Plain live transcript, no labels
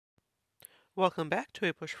Welcome back to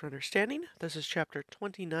A Push for Understanding. This is chapter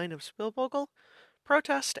 29 of Speilvogel,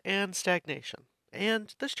 Protest and Stagnation.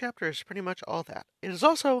 And this chapter is pretty much all that. It is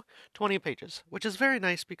also 20 pages, which is very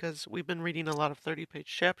nice because we've been reading a lot of 30-page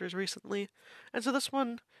chapters recently, and so this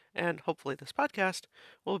one, and hopefully this podcast,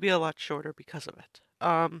 will be a lot shorter because of it.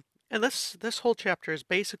 And this whole chapter is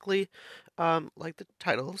basically, like the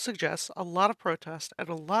title suggests, a lot of protest and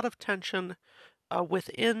a lot of tension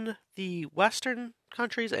within the Western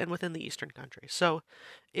countries and within the Eastern countries. So,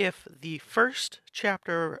 if the first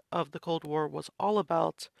chapter of the Cold War was all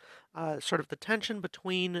about sort of the tension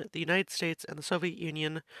between the United States and the Soviet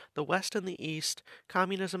Union, the West and the East,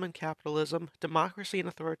 communism and capitalism, democracy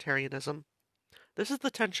and authoritarianism, this is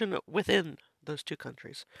the tension within those two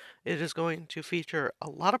countries. It is going to feature a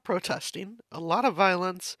lot of protesting, a lot of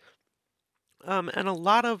violence, and a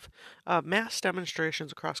lot of mass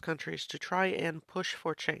demonstrations across countries to try and push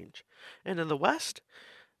for change. And in the West,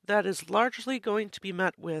 that is largely going to be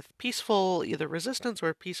met with peaceful either resistance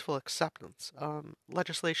or peaceful acceptance.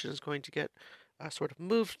 Legislation is going to get sort of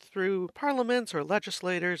moved through parliaments or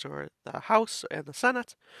legislators or the House and the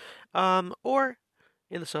Senate, or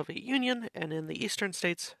in the Soviet Union and in the eastern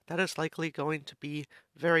states, that is likely going to be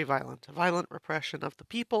very violent. Violent repression of the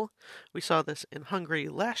people. We saw this in Hungary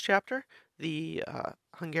last chapter, the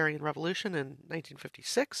Hungarian Revolution in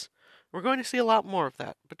 1956. We're going to see a lot more of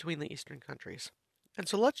that between the eastern countries. And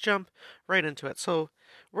so let's jump right into it. So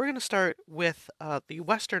we're going to start with the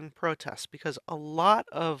Western protests because a lot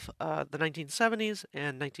of the 1970s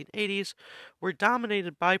and 1980s were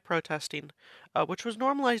dominated by protesting, which was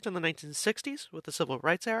normalized in the 1960s with the Civil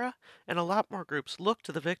Rights era, and a lot more groups looked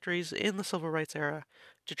to the victories in the Civil Rights era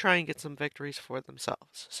to try and get some victories for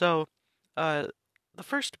themselves. So uh, the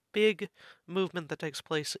first big movement that takes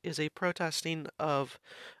place is a protesting of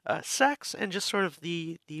sex and just sort of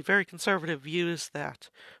the very conservative views that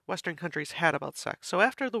Western countries had about sex. So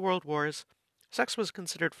after the World Wars, sex was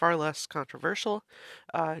considered far less controversial.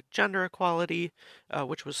 Gender equality,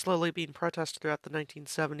 which was slowly being protested throughout the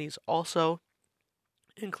 1970s, also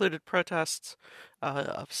included protests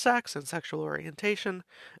of sex and sexual orientation,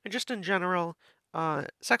 and just in general,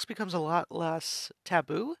 sex becomes a lot less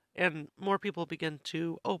taboo, and more people begin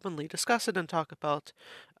to openly discuss it and talk about,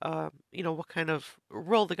 what kind of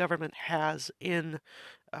role the government has in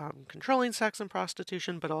controlling sex and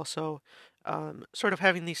prostitution, but also sort of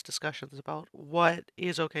having these discussions about what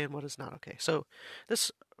is okay and what is not okay. So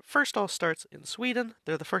this first all starts in Sweden.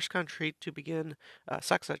 They're the first country to begin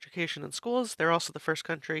sex education in schools. They're also the first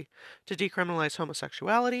country to decriminalize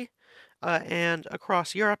homosexuality. And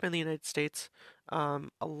across Europe and the United States,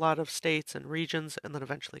 a lot of states and regions, and then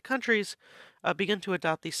eventually countries, begin to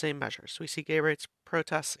adopt these same measures. We see gay rights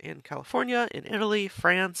protests in California, in Italy,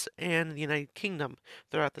 France, and the United Kingdom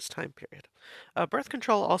throughout this time period. Birth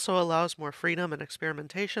control also allows more freedom and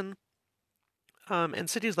experimentation. And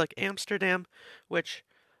cities like Amsterdam, which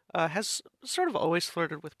has sort of always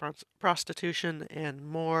flirted with prostitution and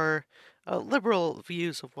more liberal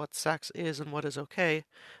views of what sex is and what is okay.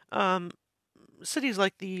 Um, Cities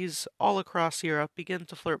like these all across Europe begin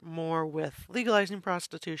to flirt more with legalizing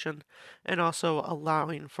prostitution and also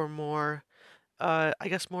allowing for more,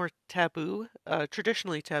 more taboo,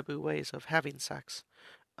 traditionally taboo ways of having sex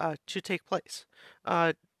to take place.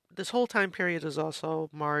 Uh, this whole time period is also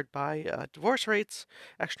marred by divorce rates,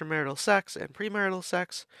 extramarital sex, and premarital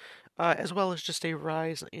sex, as well as just a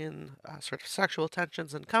rise in sort of sexual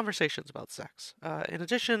tensions and conversations about sex. In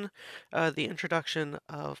addition, the introduction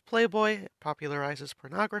of Playboy popularizes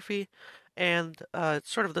pornography, and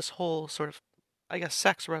sort of this whole sort of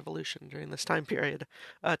sex revolution during this time period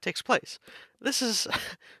takes place. This is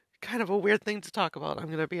kind of a weird thing to talk about, I'm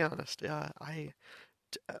going to be honest.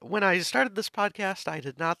 When I started this podcast, I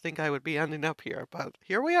did not think I would be ending up here, but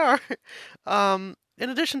here we are. In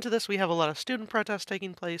addition to this, we have a lot of student protests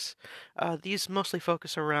taking place. These mostly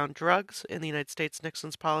focus around drugs. In the United States,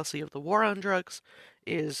 Nixon's policy of the war on drugs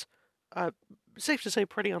is uh, safe to say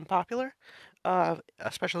pretty unpopular,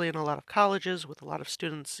 especially in a lot of colleges with a lot of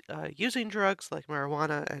students using drugs like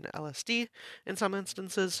marijuana and LSD in some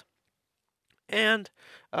instances. And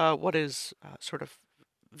what is sort of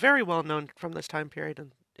very well known from this time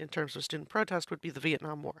period in terms of student protest would be the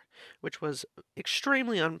Vietnam War, which was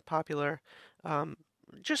extremely unpopular, um,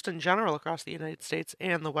 just in general across the United States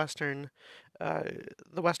and uh,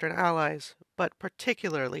 the Western allies, but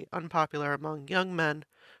particularly unpopular among young men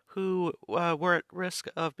who were at risk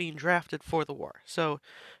of being drafted for the war. So,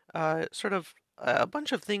 sort of a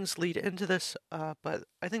bunch of things lead into this, but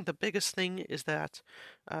I think the biggest thing is that,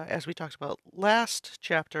 as we talked about last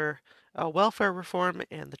chapter, welfare reform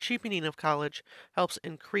and the cheapening of college helps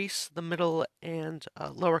increase the middle and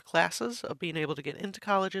lower classes of being able to get into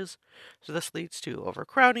colleges. So this leads to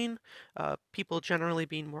overcrowding, people generally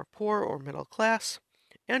being more poor or middle class,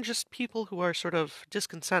 and just people who are sort of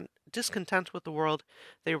discontent with the world.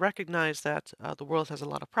 They recognize that the world has a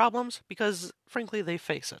lot of problems because, frankly, they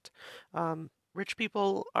face it. Rich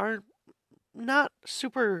people are not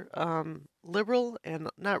super liberal and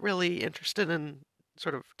not really interested in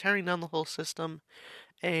sort of tearing down the whole system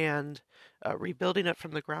and rebuilding it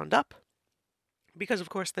from the ground up because, of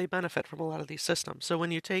course, they benefit from a lot of these systems. So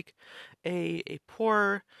when you take a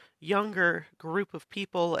poor, younger group of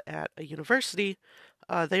people at a university,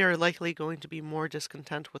 they are likely going to be more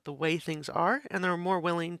discontent with the way things are, and they're more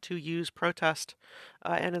willing to use protest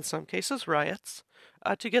and, in some cases, riots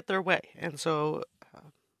to get their way. And so,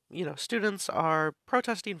 students are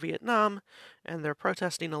protesting Vietnam, and they're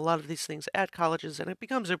protesting a lot of these things at colleges, and it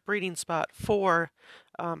becomes a breeding spot for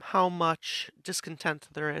how much discontent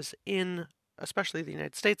there is in especially the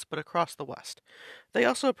United States, but across the West. They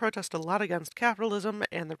also protest a lot against capitalism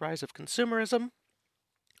and the rise of consumerism.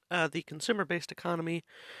 The consumer-based economy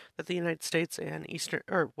that the United States and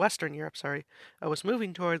Western Europe, was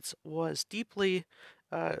moving towards was deeply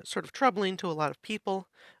sort of troubling to a lot of people.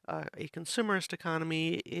 A consumerist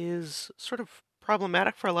economy is sort of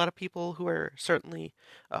problematic for a lot of people who are certainly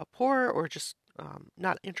poor or just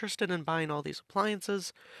not interested in buying all these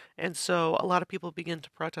appliances, and so a lot of people begin to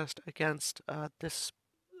protest against this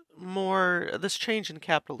change in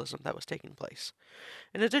capitalism that was taking place.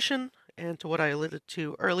 In addition, and to what I alluded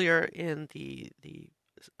to earlier in the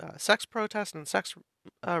sex protest and sex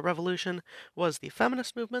revolution, was the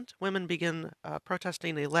feminist movement. Women begin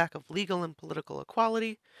protesting a lack of legal and political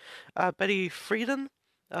equality. Betty Friedan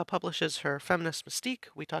publishes her Feminist Mystique.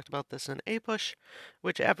 We talked about this in A Push,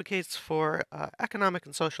 which advocates for economic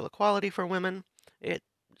and social equality for women. It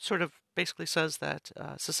sort of basically says that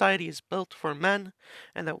society is built for men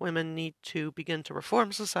and that women need to begin to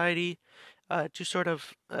reform society to sort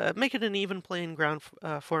of make it an even playing ground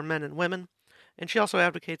for men and women. And she also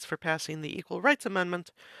advocates for passing the Equal Rights Amendment.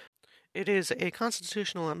 It is a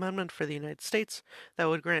constitutional amendment for the United States that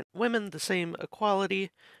would grant women the same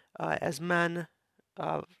equality as men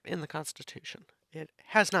in the Constitution. It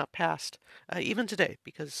has not passed even today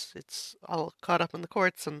because it's all caught up in the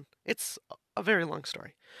courts and it's a very long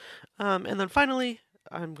story. And then finally,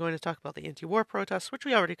 I'm going to talk about the anti-war protests, which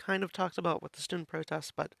we already kind of talked about with the student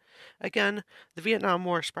protests, but again, the Vietnam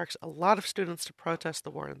War sparks a lot of students to protest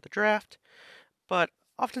the war and the draft, but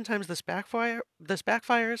oftentimes this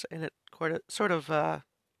backfires, and it sort of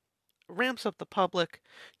ramps up the public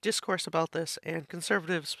discourse about this, and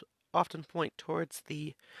conservatives often point towards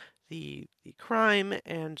the crime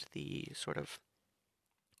and the sort of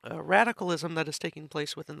radicalism that is taking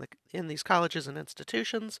place in these colleges and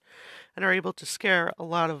institutions, and are able to scare a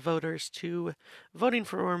lot of voters to voting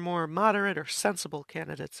for more moderate or sensible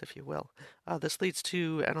candidates, if you will. This leads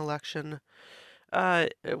to an election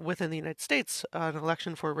within the United States, an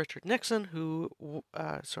election for Richard Nixon, who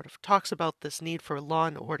sort of talks about this need for law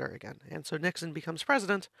and order again. And so Nixon becomes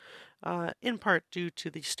president, in part due to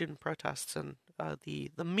the student protests and the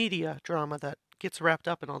media drama that gets wrapped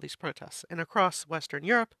up in all these protests. And across Western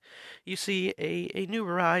Europe, you see a new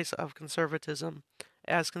rise of conservatism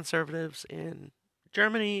as conservatives in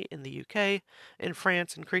Germany, in the UK, in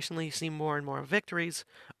France increasingly see more and more victories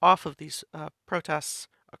off of these protests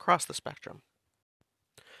across the spectrum.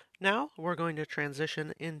 Now we're going to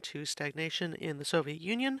transition into stagnation in the Soviet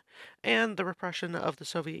Union and the repression of the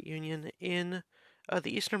Soviet Union in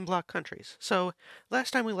the Eastern Bloc countries. So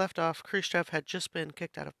last time we left off, Khrushchev had just been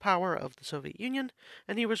kicked out of power of the Soviet Union,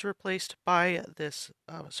 and he was replaced by this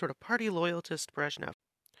sort of party loyalist Brezhnev.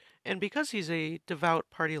 And because he's a devout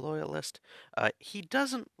party loyalist, he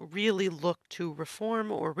doesn't really look to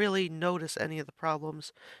reform or really notice any of the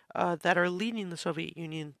problems that are leading the Soviet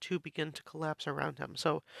Union to begin to collapse around him.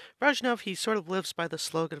 So Brezhnev, he sort of lives by the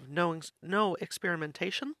slogan of no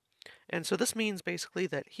experimentation. And so this means basically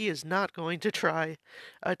that he is not going to try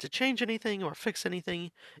to change anything or fix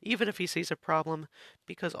anything, even if he sees a problem,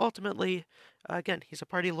 because ultimately, again, he's a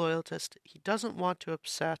party loyalist. He doesn't want to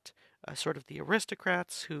upset sort of the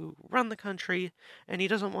aristocrats who run the country, and he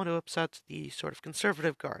doesn't want to upset the sort of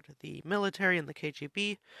conservative guard, the military and the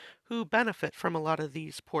KGB, who benefit from a lot of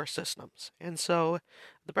these poor systems. And so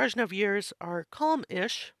the Brezhnev years are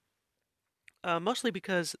calm-ish, mostly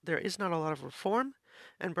because there is not a lot of reform,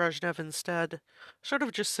 and Brezhnev instead sort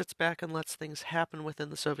of just sits back and lets things happen within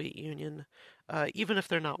the Soviet Union, even if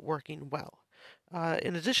they're not working well.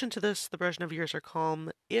 In addition to this, the Brezhnev years are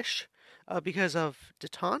calm-ish because of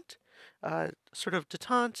Detente. Sort of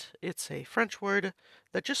detente, it's a French word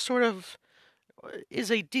that just sort of is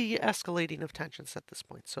a de-escalating of tensions at this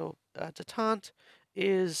point. So detente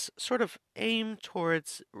is sort of aimed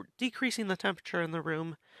towards decreasing the temperature in the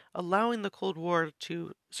room, allowing the Cold War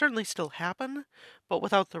to certainly still happen, but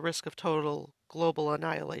without the risk of total global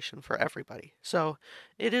annihilation for everybody. So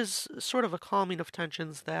it is sort of a calming of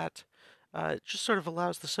tensions that just sort of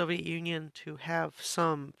allows the Soviet Union to have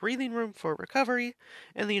some breathing room for recovery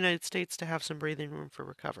and the United States to have some breathing room for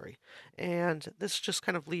recovery. And this just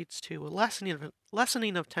kind of leads to a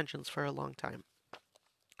lessening of tensions for a long time.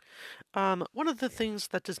 One of the things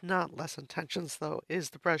that does not lessen tensions, though,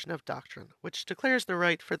 is the Brezhnev Doctrine, which declares the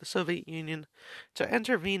right for the Soviet Union to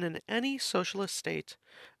intervene in any socialist state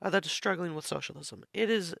that is struggling with socialism. It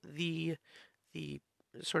is the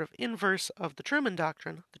sort of inverse of the Truman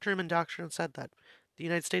Doctrine. The Truman Doctrine said that the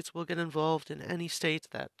United States will get involved in any state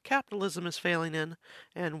that capitalism is failing in,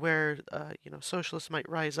 and where socialists might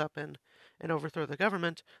rise up and overthrow the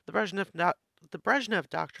government. The Brezhnev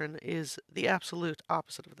Doctrine is the absolute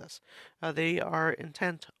opposite of this. They are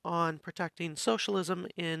intent on protecting socialism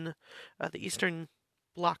in the Eastern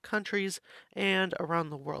Bloc countries and around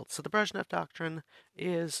the world. So the Brezhnev Doctrine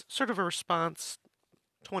is sort of a response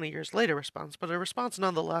 20 years later response, but a response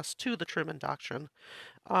nonetheless to the Truman Doctrine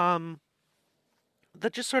um,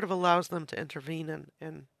 that just sort of allows them to intervene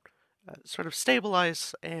and sort of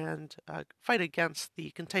stabilize and fight against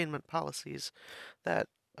the containment policies that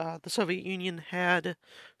the Soviet Union had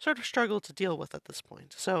sort of struggled to deal with at this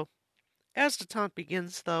point. So, as detente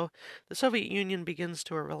begins, though, the Soviet Union begins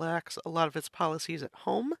to relax a lot of its policies at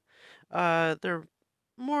home. They're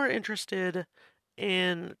more interested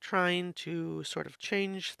in trying to sort of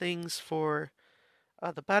change things for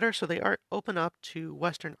the better. So they open up to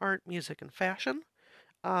Western art, music, and fashion,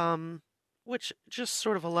 um, which just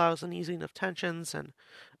sort of allows an easing of tensions and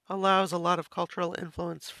allows a lot of cultural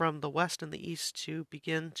influence from the West and the East to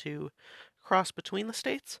begin to cross between the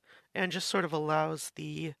states, and just sort of allows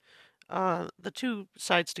the two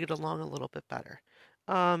sides to get along a little bit better.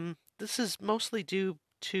 This is mostly due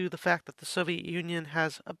to the fact that the Soviet Union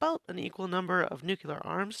has about an equal number of nuclear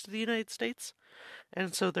arms to the United States,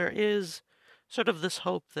 and so there is sort of this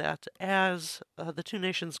hope that as the two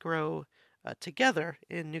nations grow together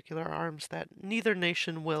in nuclear arms, that neither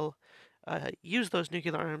nation will use those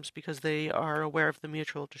nuclear arms because they are aware of the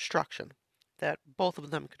mutual destruction that both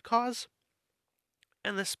of them could cause.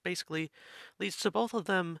 And this basically leads to both of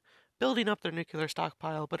them building up their nuclear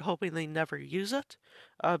stockpile, but hoping they never use it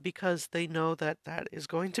because they know that that is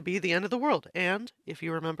going to be the end of the world. And if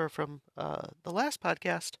you remember from the last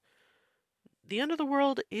podcast, the end of the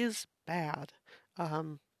world is bad.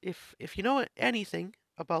 If you know anything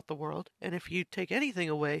about the world, and if you take anything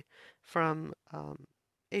away from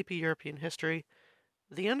AP European history,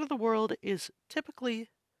 the end of the world is typically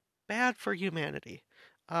bad for humanity.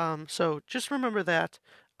 So just remember that.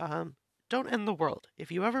 Um, don't end the world. If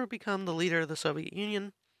you ever become the leader of the Soviet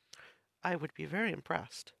Union, I would be very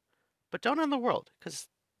impressed. But don't end the world, because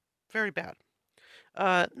very bad.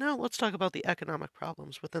 Now let's talk about the economic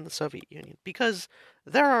problems within the Soviet Union, because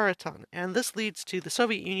there are a ton, and this leads to the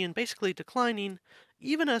Soviet Union basically declining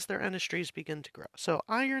even as their industries begin to grow. So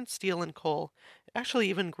iron, steel, and coal actually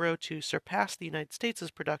even grow to surpass the United States'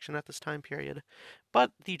 production at this time period,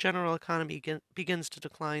 but the general economy begins to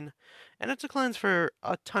decline, and it declines for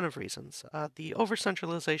a ton of reasons. The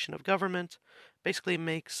over-centralization of government basically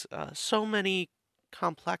makes so many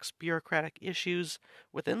complex bureaucratic issues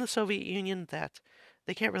within the Soviet Union that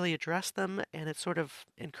they can't really address them, and it sort of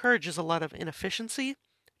encourages a lot of inefficiency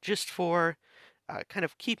just for kind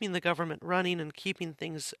of keeping the government running and keeping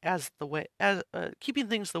things keeping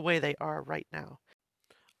things the way they are right now.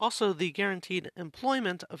 Also, the guaranteed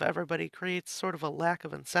employment of everybody creates sort of a lack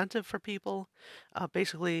of incentive for people.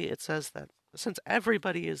 Basically, it says that since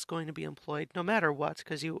everybody is going to be employed no matter what,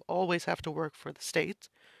 because you always have to work for the state,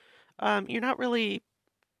 you're not really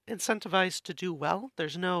incentivized to do well.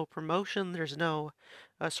 There's no promotion. There's no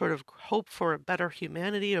sort of hope for a better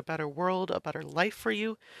humanity, a better world, a better life for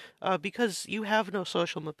you, because you have no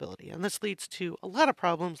social mobility, and this leads to a lot of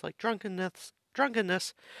problems like drunkenness,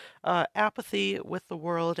 apathy with the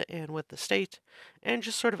world and with the state, and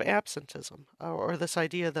just sort of absentism, or this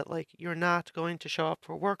idea that like you're not going to show up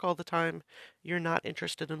for work all the time, you're not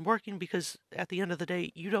interested in working because at the end of the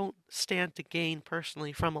day you don't stand to gain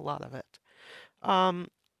personally from a lot of it. Um,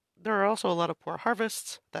 there are also a lot of poor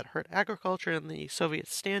harvests that hurt agriculture and the Soviet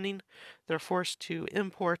standing. They're forced to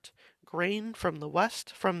import grain from the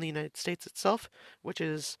West, from the United States itself, which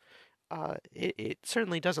is, it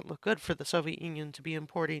certainly doesn't look good for the Soviet Union to be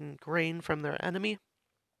importing grain from their enemy.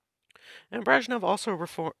 And Brezhnev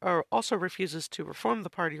also refuses to reform the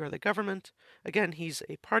party or the government. Again, he's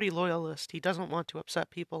a party loyalist. He doesn't want to upset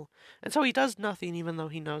people, and so he does nothing even though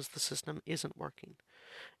he knows the system isn't working.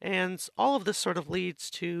 And all of this sort of leads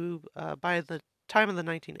to, by the time of the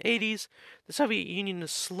 1980s, the Soviet Union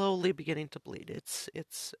is slowly beginning to bleed.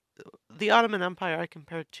 It's the Ottoman Empire I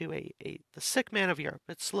compared to the sick man of Europe.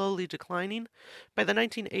 It's slowly declining. By the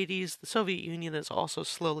 1980s, the Soviet Union is also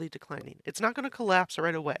slowly declining. It's not going to collapse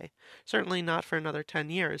right away, certainly not for another 10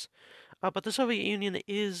 years, but the Soviet Union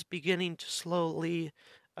is beginning to slowly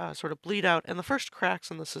sort of bleed out, and the first cracks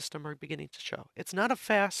in the system are beginning to show. It's not a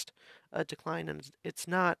fast decline, and it's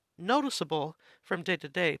not noticeable from day to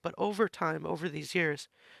day, but over time, over these years,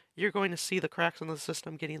 you're going to see the cracks in the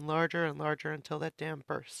system getting larger and larger until that dam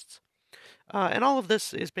bursts. And all of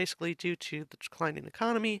this is basically due to the declining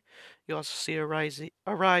economy. You also see a rise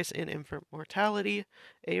in infant mortality,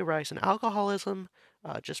 a rise in alcoholism,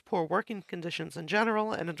 just poor working conditions in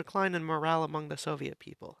general, and a decline in morale among the Soviet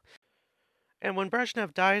people. And when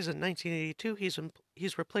Brezhnev dies in 1982,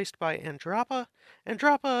 he's replaced by Andropov.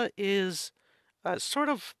 Andropov is sort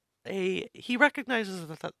of he recognizes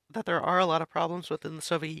that there are a lot of problems within the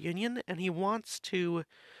Soviet Union, and he wants to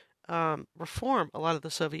reform a lot of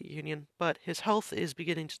the Soviet Union, but his health is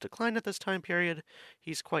beginning to decline at this time period.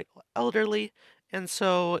 He's quite elderly, and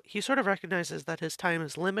so he sort of recognizes that his time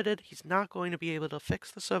is limited. He's not going to be able to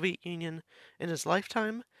fix the Soviet Union in his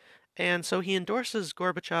lifetime, and so he endorses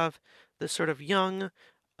Gorbachev, this sort of young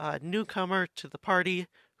newcomer to the party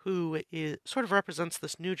sort of represents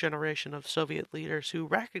this new generation of Soviet leaders who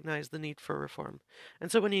recognize the need for reform.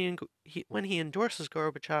 And so when he endorses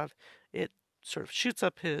Gorbachev, it sort of shoots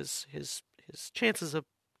up his chances of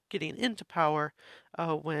getting into power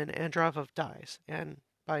when Andropov dies. And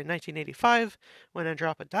by 1985, when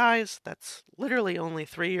Andropov dies, that's literally only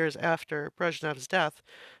 3 years after Brezhnev's death,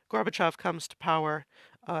 Gorbachev comes to power,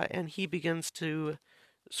 and he begins to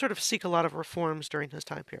sort of seek a lot of reforms during his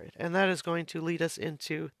time period. And that is going to lead us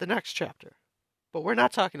into the next chapter. But we're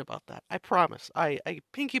not talking about that. I promise. I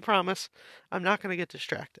pinky promise I'm not going to get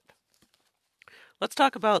distracted. Let's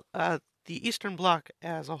talk about the Eastern Bloc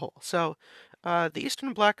as a whole. So, the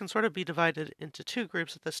Eastern Bloc can sort of be divided into two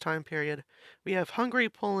groups at this time period. We have Hungary,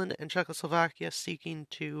 Poland, and Czechoslovakia seeking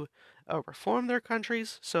to reform their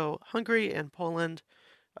countries. So, Hungary and Poland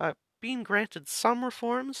being granted some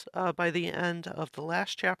reforms by the end of the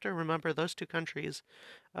last chapter. Remember, those two countries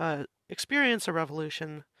experience a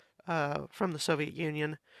revolution from the Soviet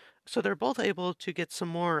Union. So they're both able to get some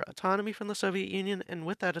more autonomy from the Soviet Union, and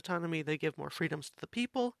with that autonomy, they give more freedoms to the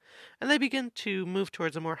people, and they begin to move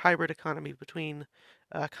towards a more hybrid economy between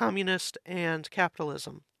communist and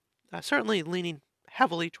capitalism. Certainly leaning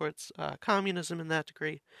heavily towards communism in that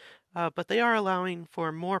degree, but they are allowing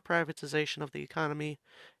for more privatization of the economy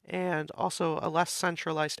and also a less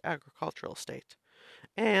centralized agricultural state.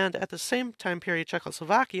 And at the same time period,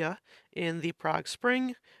 Czechoslovakia, in the Prague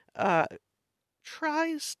Spring, uh,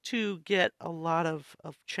 tries to get a lot of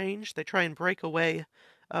change. They try and break away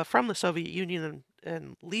from the Soviet Union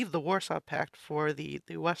and leave the Warsaw Pact for the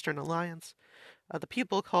Western Alliance. The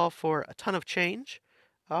people call for a ton of change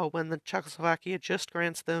when the Czechoslovakia just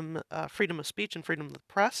grants them freedom of speech and freedom of the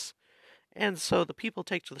press. And so the people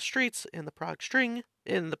take to the streets in the Prague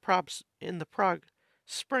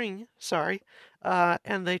Spring, sorry,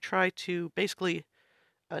 and they try to basically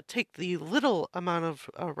take the little amount of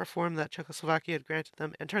reform that Czechoslovakia had granted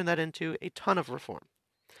them and turn that into a ton of reform.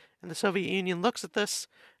 And the Soviet Union looks at this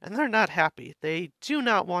and they're not happy. They do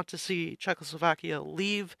not want to see Czechoslovakia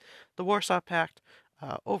leave the Warsaw Pact,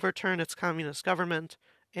 overturn its communist government,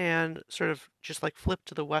 and sort of just like flip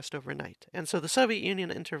to the West overnight. And so the Soviet Union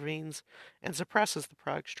intervenes and suppresses the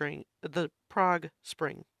Prague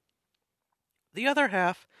Spring. The other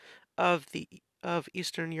half of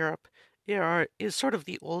Eastern Europe is sort of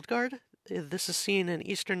the old guard. This is seen in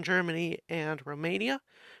Eastern Germany and Romania,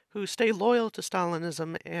 who stay loyal to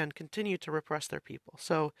Stalinism and continue to repress their people.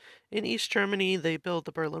 So in East Germany, they build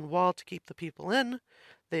the Berlin Wall to keep the people in.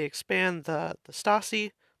 They expand the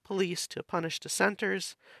Stasi police to punish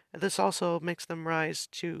dissenters. This also makes them rise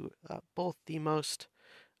to both the most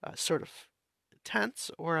sort of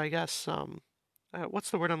tense, or I guess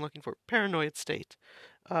what's the word I'm looking for? Paranoid state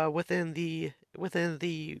within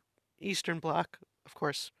the Eastern Bloc, of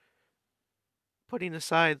course, putting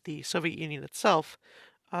aside the Soviet Union itself.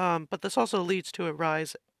 But this also leads to a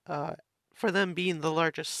rise for them being the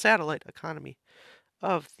largest satellite economy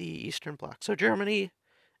of the Eastern Bloc. So Germany,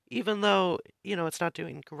 even though it's not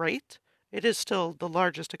doing great, it is still the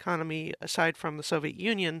largest economy aside from the Soviet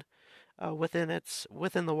Union within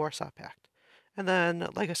the Warsaw Pact. And then,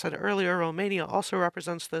 like I said earlier, Romania also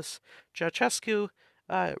represents this. Ceausescu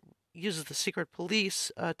uh, uses the secret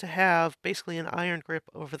police to have basically an iron grip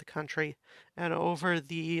over the country and over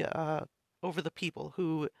the people,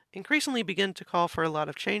 who increasingly begin to call for a lot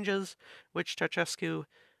of changes, which Ceausescu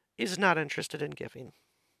is not interested in giving.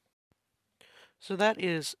 So that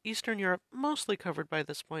is Eastern Europe mostly covered by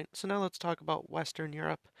this point. So now let's talk about Western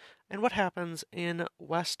Europe and what happens in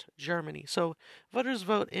West Germany. So voters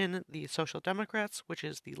vote in the Social Democrats, which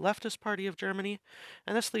is the leftist party of Germany,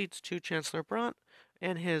 and this leads to Chancellor Brandt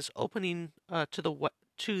and his opening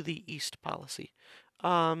to the East policy.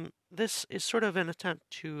 This is sort of an attempt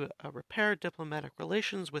to repair diplomatic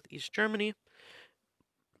relations with East Germany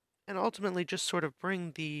and ultimately just sort of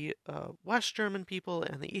bring the West German people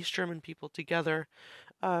and the East German people together,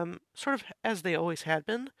 sort of as they always had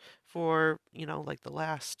been for, like the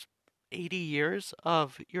last 80 years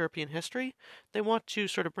of European history. They want to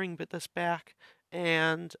sort of bring this back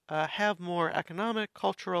and have more economic,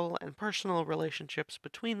 cultural, and personal relationships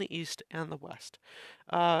between the East and the West.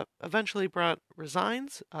 Eventually, Brandt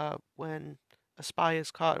resigns when a spy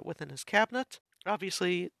is caught within his cabinet.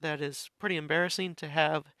 Obviously, that is pretty embarrassing to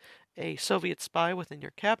have a Soviet spy within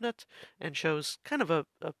your cabinet and shows kind of a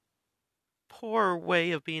poor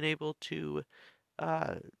way of being able to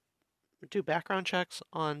uh, do background checks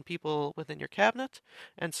on people within your cabinet.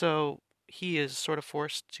 And so he is sort of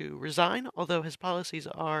forced to resign, although his policies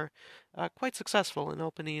are quite successful in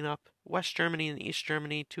opening up West Germany and East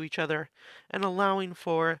Germany to each other and allowing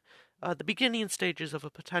for the beginning stages of a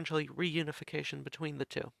potentially reunification between the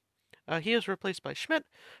two. He is replaced by Schmidt,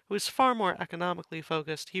 who is far more economically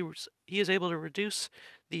focused. He is able to reduce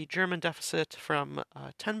the German deficit from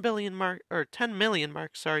 10 million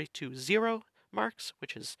marks, sorry, to 0 marks,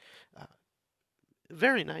 which is uh,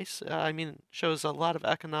 very nice. I mean, shows a lot of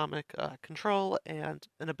economic control and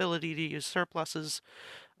an ability to use surpluses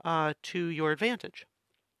to your advantage.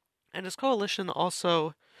 And his coalition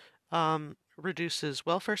also reduces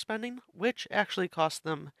welfare spending, which actually costs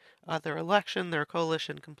them their election. Their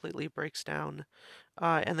coalition completely breaks down,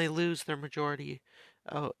 and they lose their majority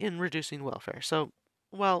in reducing welfare. So,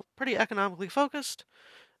 while pretty economically focused,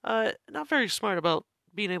 not very smart about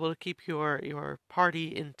being able to keep your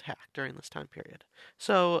party intact during this time period.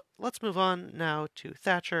 So let's move on now to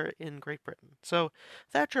Thatcher in Great Britain. So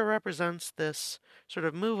Thatcher represents this sort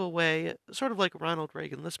of move away, sort of like Ronald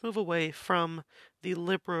Reagan, this move away from the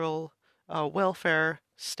liberal welfare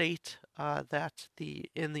state that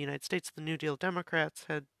in the United States the New Deal Democrats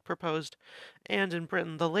had proposed, and in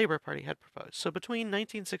Britain the Labour Party had proposed. So between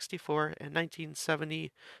 1964 and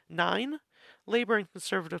 1979, Labour and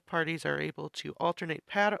Conservative parties are able to alternate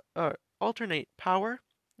power.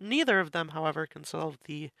 Neither of them, however, can solve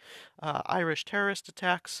the Irish terrorist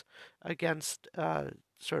attacks against the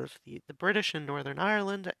British in Northern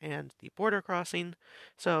Ireland and the border crossing.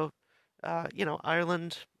 So,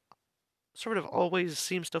 Ireland sort of always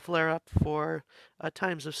seems to flare up for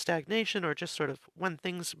times of stagnation or just sort of when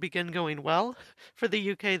things begin going well. For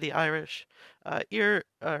the UK, the Irish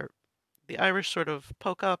sort of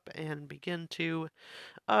poke up and begin to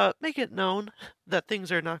make it known that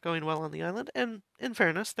things are not going well on the island. And in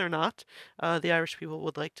fairness, they're not. The Irish people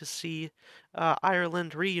would like to see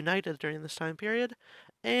Ireland reunited during this time period,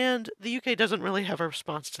 and the UK doesn't really have a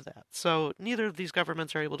response to that. So neither of these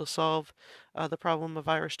governments are able to solve the problem of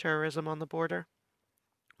Irish terrorism on the border,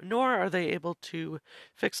 nor are they able to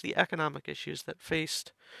fix the economic issues that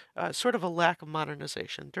faced sort of a lack of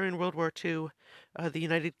modernization. During World War II, the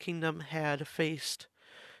United Kingdom had faced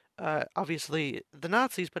obviously the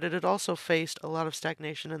Nazis, but it had also faced a lot of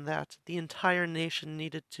stagnation in that the entire nation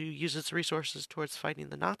needed to use its resources towards fighting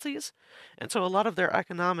the Nazis. And so a lot of their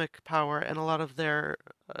economic power and a lot of their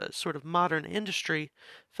sort of modern industry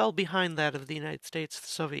fell behind that of the United States, the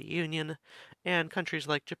Soviet Union, and countries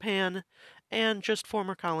like Japan, and just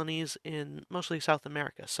former colonies in mostly South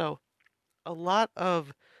America. So a lot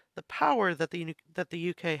of the power that the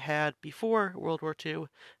UK had before World War II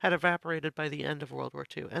had evaporated by the end of World War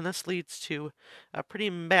II, and this leads to a pretty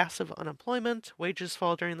massive unemployment. Wages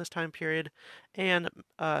fall during this time period, and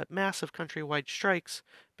massive countrywide strikes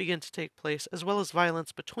begin to take place, as well as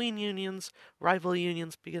violence between unions. Rival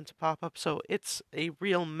unions begin to pop up, so it's a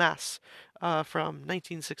real mess from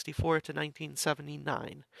 1964 to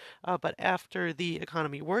 1979. But after the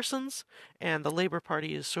economy worsens and the Labour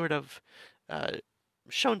Party is sort of uh,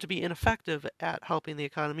 shown to be ineffective at helping the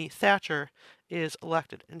economy, Thatcher is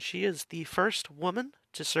elected, and she is the first woman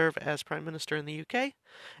to serve as Prime Minister in the UK,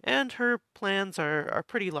 and her plans are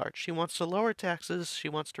pretty large. She wants to lower taxes, she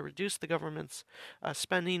wants to reduce the government's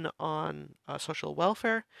spending on social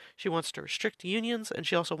welfare, she wants to restrict unions, and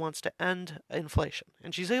she also wants to end inflation.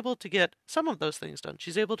 And she's able to get some of those things done.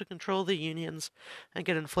 She's able to control the unions and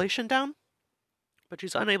get inflation down, but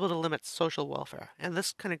she's unable to limit social welfare. And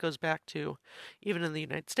this kind of goes back to, even in the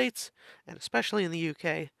United States, and especially in the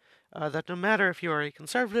UK, that no matter if you are a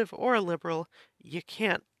conservative or a liberal, you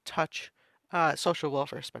can't touch social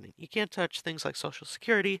welfare spending. You can't touch things like Social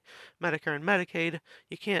Security, Medicare and Medicaid.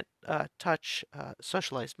 You can't touch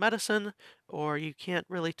socialized medicine, or you can't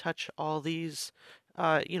really touch all these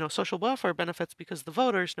social welfare benefits, because the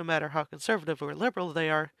voters, no matter how conservative or liberal they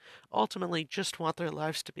are, ultimately just want their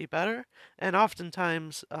lives to be better. And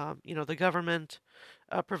oftentimes, the government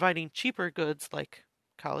providing cheaper goods like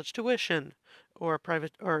college tuition or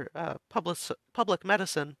private or public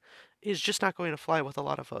medicine is just not going to fly with a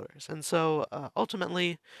lot of voters. And so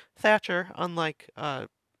ultimately, Thatcher, unlike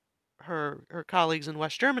her colleagues in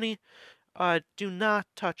West Germany, do not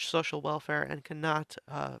touch social welfare and cannot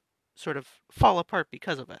sort of fall apart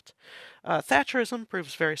because of it. Thatcherism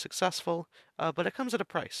proves very successful, but it comes at a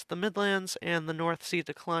price. The Midlands and the North see a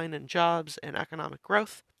decline in jobs and economic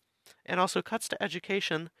growth, and also cuts to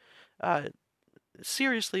education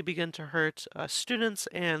seriously begin to hurt students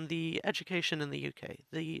and the education in the UK.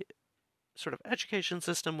 The sort of education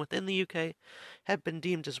system within the UK had been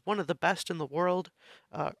deemed as one of the best in the world,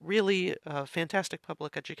 really fantastic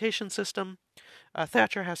public education system.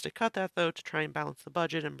 Thatcher has to cut that, though, to try and balance the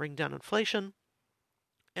budget and bring down inflation.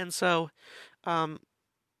 And so, um,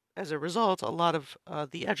 as a result, a lot of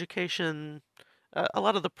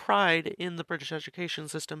the pride in the British education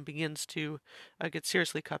system begins to get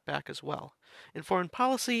seriously cut back as well. In foreign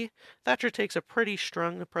policy, Thatcher takes a pretty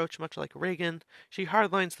strong approach, much like Reagan. She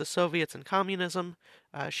hardlines the Soviets and communism.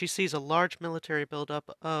 She sees a large military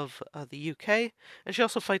buildup of the UK, and she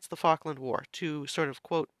also fights the Falkland War to sort of,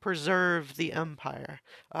 quote, preserve the empire,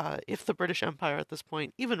 if the British Empire at this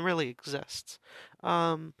point even really exists.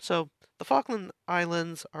 So the Falkland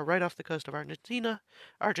Islands are right off the coast of Argentina.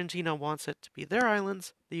 Argentina wants it to be their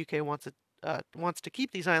islands. The UK wants to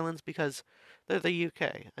keep these islands because they're the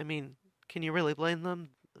UK. I mean, can you really blame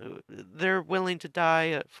them? They're willing to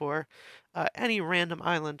die for any random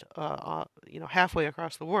island, halfway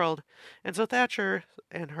across the world. And so Thatcher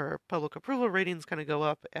and her public approval ratings kind of go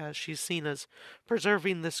up as she's seen as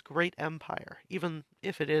preserving this great empire, even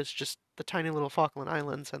if it is just the tiny little Falkland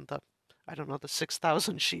Islands and the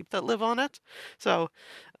 6,000 sheep that live on it. So,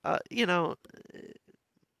 uh, you know,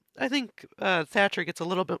 I think Thatcher gets a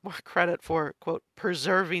little bit more credit for, quote,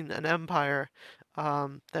 preserving an empire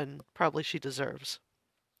than probably she deserves.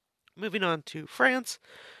 Moving on to France,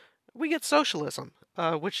 we get socialism,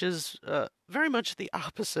 which is very much the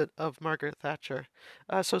opposite of Margaret Thatcher.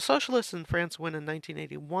 So socialists in France win in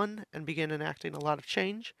 1981 and begin enacting a lot of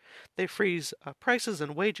change. They freeze prices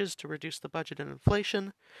and wages to reduce the budget and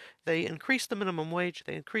inflation. They increase the minimum wage.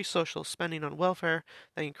 They increase social spending on welfare.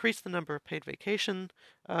 They increase the number of paid vacation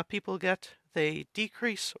people get. They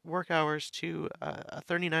decrease work hours to a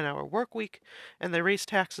 39-hour work week, and they raise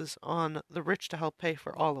taxes on the rich to help pay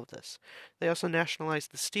for all of this. They also nationalize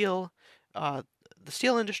uh, the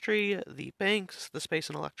steel industry, the banks, the space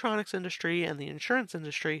and electronics industry, and the insurance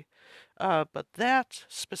industry. But that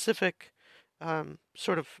specific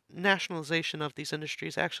sort of nationalization of these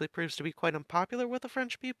industries actually proves to be quite unpopular with the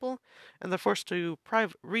French people, and they're forced to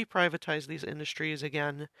re-privatize these industries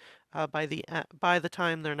again by the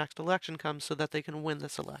time their next election comes, so that they can win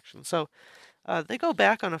this election. So they go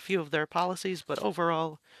back on a few of their policies, but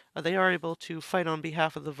overall, they are able to fight on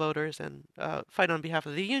behalf of the voters and fight on behalf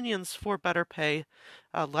of the unions for better pay,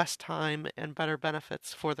 less time, and better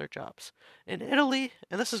benefits for their jobs. In Italy,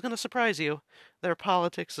 and this is going to surprise you, their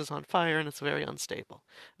politics is on fire and it's very unstable.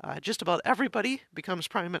 Just about everybody becomes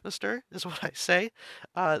prime minister, is what I say.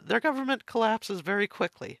 Their government collapses very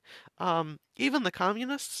quickly. Even the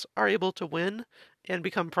communists are able to win and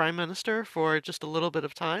become prime minister for just a little bit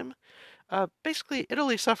of time. Basically,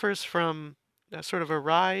 Italy suffers from sort of a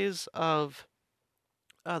rise of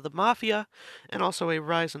the mafia and also a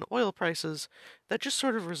rise in oil prices that just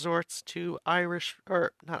sort of resorts to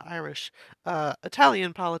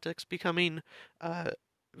Italian politics becoming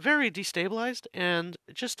very destabilized and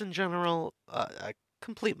just in general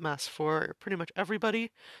complete mess for pretty much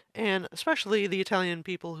everybody, and especially the Italian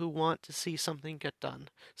people who want to see something get done.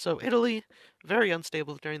 So Italy, very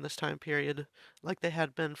unstable during this time period, like they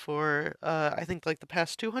had been for I think like the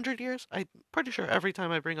past 200 years. I'm pretty sure every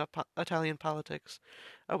time I bring up Italian politics,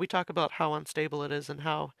 we talk about how unstable it is and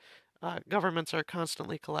how governments are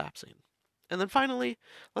constantly collapsing. And then finally,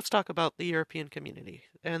 let's talk about the European community.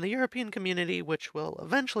 And the European community, which will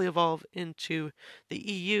eventually evolve into the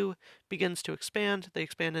EU, begins to expand. They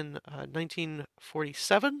expand in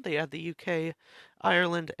 1947. They add the UK,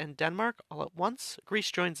 Ireland, and Denmark all at once.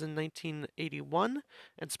 Greece joins in 1981,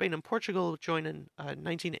 and Spain and Portugal join in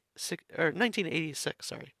 1986.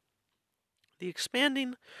 Sorry. The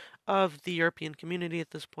expanding of the European community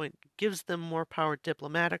at this point gives them more power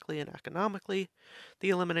diplomatically and economically.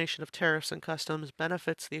 The elimination of tariffs and customs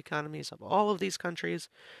benefits the economies of all of these countries.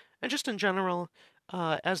 And just in general,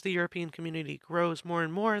 as the European community grows more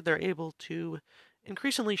and more, they're able to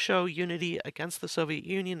increasingly show unity against the Soviet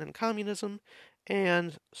Union and communism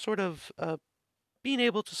and sort of being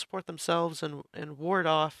able to support themselves and ward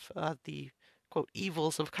off the quote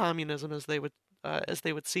evils of communism as they would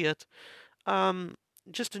see it, um,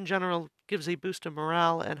 just in general gives a boost of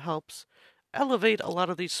morale and helps elevate a lot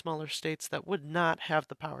of these smaller states that would not have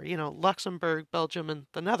the power. You know, Luxembourg, Belgium, and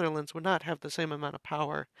the Netherlands would not have the same amount of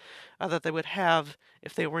power that they would have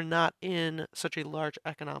if they were not in such a large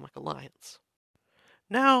economic alliance.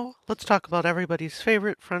 Now, let's talk about everybody's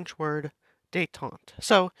favorite French word, détente.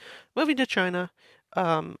 So, moving to China,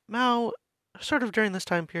 Mao, sort of during this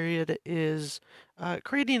time period, is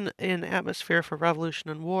creating an atmosphere for revolution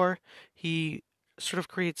and war. He sort of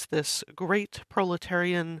creates this great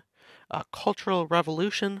proletarian cultural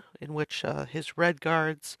revolution in which his Red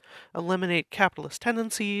Guards eliminate capitalist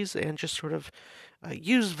tendencies and just sort of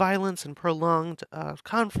use violence and prolonged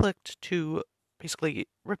conflict to basically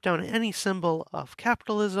rip down any symbol of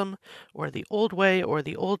capitalism or the old way or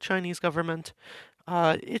the old Chinese government.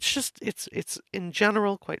 It's in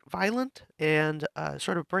general quite violent and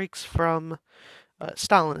sort of breaks from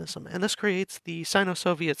Stalinism, and this creates the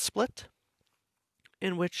Sino-Soviet split,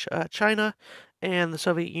 in which China and the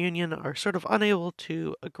Soviet Union are sort of unable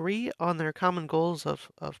to agree on their common goals of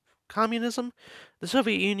communism. The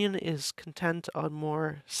Soviet Union is content on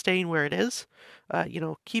more staying where it is,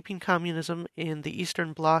 keeping communism in the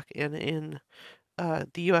Eastern Bloc and in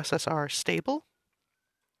the USSR stable.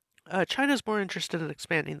 China is more interested in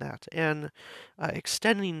expanding that and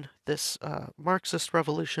extending this Marxist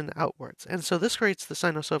revolution outwards. And so this creates the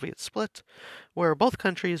Sino Soviet split, where both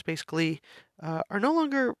countries basically are no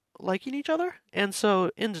longer liking each other. And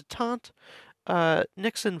so in detente,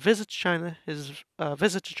 Nixon visits China. His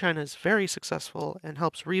visit to China is very successful and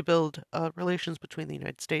helps rebuild relations between the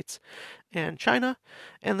United States and China.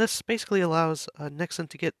 And this basically allows Nixon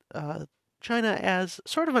to get China as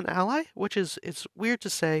sort of an ally, which is it's weird to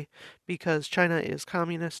say because China is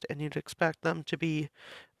communist and you'd expect them to be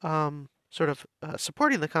sort of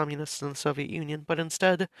supporting the communists in the Soviet Union, but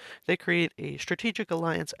instead they create a strategic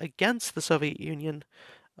alliance against the Soviet Union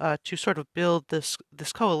to sort of build this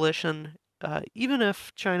coalition. Even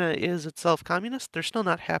if China is itself communist, they're still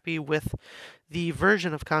not happy with the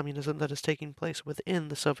version of communism that is taking place within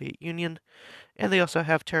the Soviet Union. And they also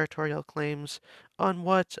have territorial claims on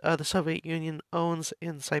what the Soviet Union owns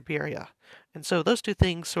in Siberia. And so those two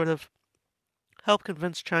things sort of help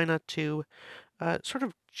convince China to sort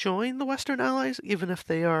of join the Western Allies, even if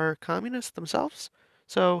they are communist themselves.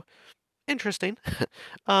 So, interesting.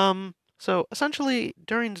 So essentially,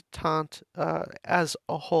 during detente, as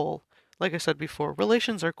a whole, like I said before,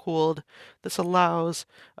 relations are cooled. This allows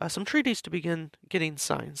some treaties to begin getting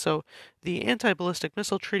signed. So the anti-ballistic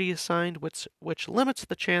missile treaty is signed, which limits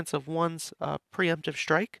the chance of one's preemptive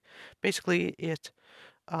strike. Basically, it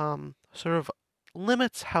sort of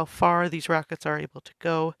limits how far these rockets are able to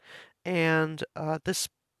go, and this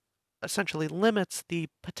essentially limits the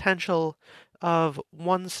potential of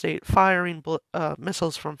one state firing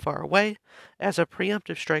missiles from far away as a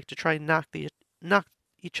preemptive strike to try and knock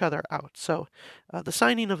each other out. So the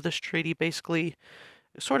signing of this treaty basically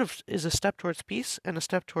sort of is a step towards peace and a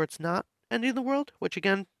step towards not ending the world, which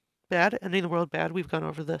again, bad, ending the world bad. We've gone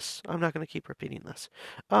over this. I'm not going to keep repeating this.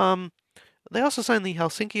 They also signed the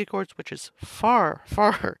Helsinki Accords, which is far,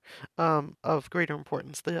 far of greater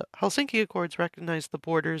importance. The Helsinki Accords recognize the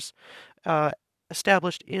borders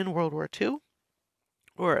established in World War II,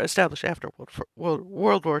 or established after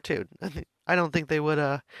World War II. I don't think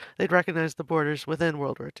they'd recognize the borders within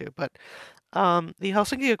World War II. But the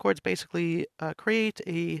Helsinki Accords basically create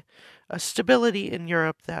a stability in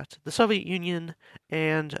Europe that the Soviet Union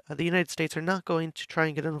and the United States are not going to try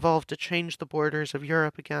and get involved to change the borders of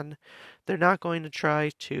Europe again. They're not going to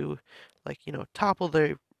try to, like, topple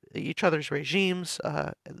each other's regimes.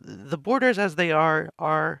 The borders as they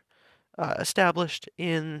are established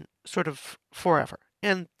in sort of forever.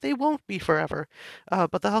 And they won't be forever,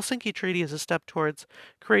 but the Helsinki Treaty is a step towards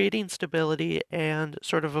creating stability and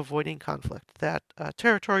sort of avoiding conflict. That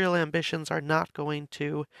territorial ambitions are not going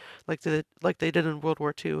to, like they did in World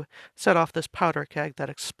War II, set off this powder keg that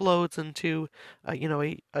explodes into,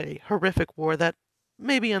 a horrific war that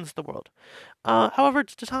maybe ends the world. However,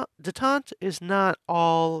 Detente is not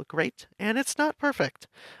all great, and it's not perfect.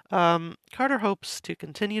 Carter hopes to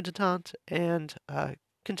continue Detente and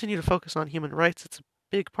continue to focus on human rights. It's a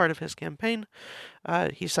big part of his campaign.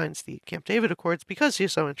 He signs the Camp David Accords because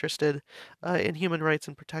he's so interested in human rights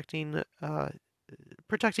and protecting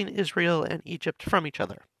Israel and Egypt from each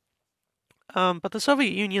other. But the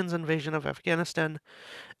Soviet Union's invasion of Afghanistan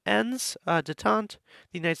ends. Detente,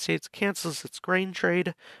 the United States cancels its grain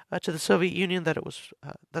trade to the Soviet Union that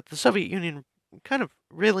the Soviet Union kind of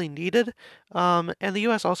really needed, and the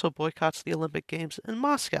U.S. also boycotts the Olympic Games in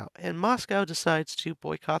Moscow, and Moscow decides to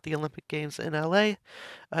boycott the Olympic Games in L.A.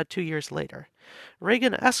 2 years later.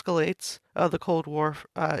 Reagan escalates the Cold War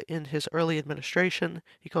in his early administration.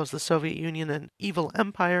 He calls the Soviet Union an evil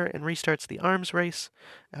empire and restarts the arms race,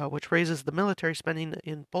 which raises the military spending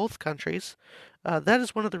in both countries. That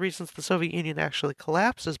is one of the reasons the Soviet Union actually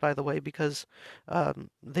collapses, by the way, because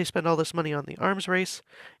they spend all this money on the arms race,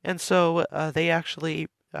 and so they actually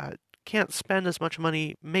can't spend as much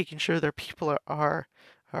money making sure their people are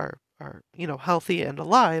healthy and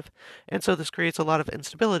alive, and so this creates a lot of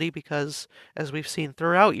instability because, as we've seen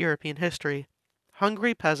throughout European history,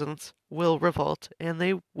 hungry peasants will revolt, and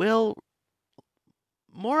they will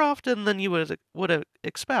more often than you would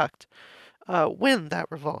expect win that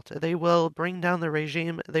revolt. They will bring down the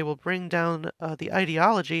regime. They will bring down the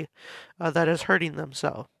ideology that is hurting them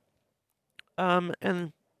so.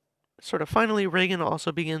 And sort of finally, Reagan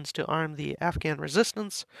also begins to arm the Afghan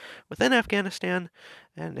resistance within Afghanistan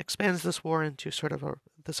and expands this war into sort of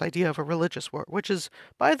this idea of a religious war, which is,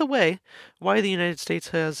 by the way, why the United States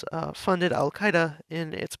has funded Al Qaeda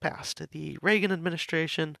in its past. The Reagan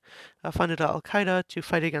administration funded Al Qaeda to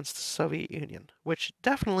fight against the Soviet Union, which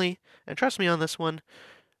definitely, and trust me on this one,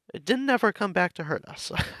 it didn't ever come back to hurt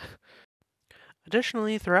us.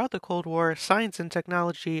 Additionally, throughout the Cold War, science and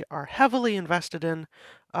technology are heavily invested in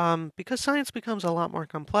because science becomes a lot more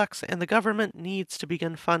complex, and the government needs to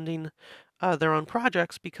begin funding their own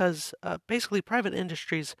projects because basically private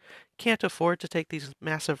industries can't afford to take these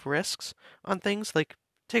massive risks on things like.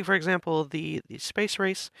 Take, for example, the space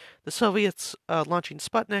race, the Soviets launching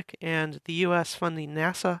Sputnik and the US funding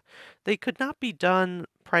NASA. They could not be done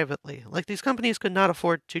privately. Like, these companies could not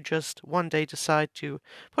afford to just one day decide to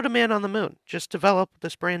put a man on the moon, just develop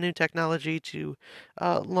this brand new technology to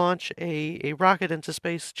launch a rocket into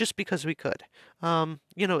space just because we could.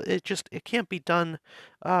 It can't be done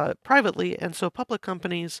privately, and so public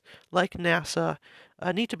companies like NASA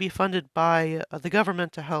need to be funded by the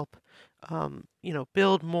government to help,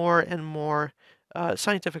 build more and more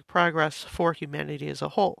scientific progress for humanity as a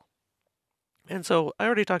whole. And so I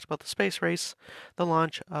already talked about the space race, the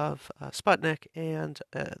launch of Sputnik and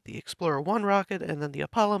the Explorer 1 rocket, and then the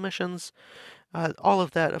Apollo missions. All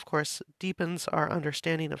of that, of course, deepens our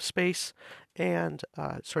understanding of space and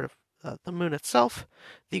the moon itself.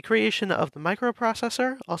 The creation of the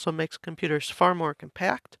microprocessor also makes computers far more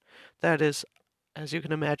compact. That is, as you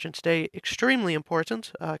can imagine today, extremely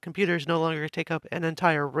important. Computers no longer take up an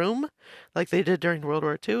entire room like they did during World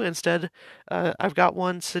War II. Instead, I've got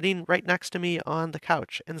one sitting right next to me on the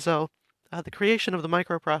couch. And so the creation of the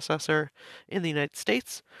microprocessor in the United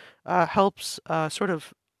States helps sort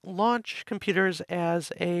of launch computers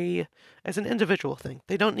as an individual thing.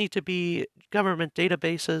 They don't need to be government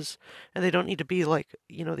databases, and they don't need to be like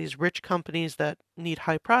these rich companies that need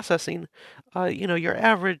high processing. Your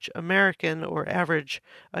average American or average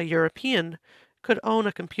European could own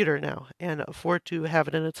a computer now and afford to have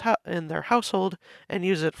it in their household and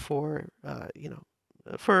use it for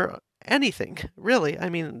for anything, really. I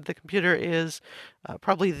mean, the computer is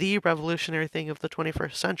probably the revolutionary thing of the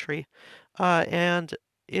 21st century, and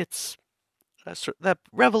it's that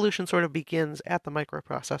revolution sort of begins at the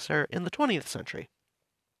microprocessor in the 20th century.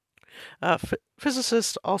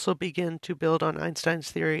 Physicists also begin to build on Einstein's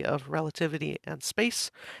theory of relativity and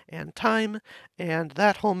space and time, and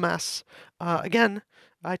that whole mess, again,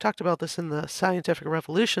 I talked about this in the Scientific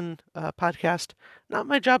Revolution podcast. Not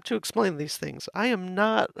my job to explain these things. I am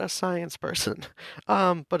not a science person.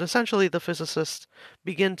 But essentially, the physicists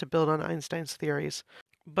begin to build on Einstein's theories.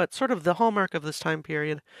 But sort of the hallmark of this time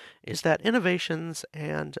period is that innovations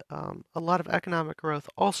and a lot of economic growth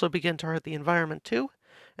also begin to hurt the environment too.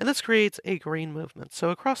 And this creates a green movement. So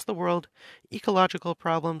across the world, ecological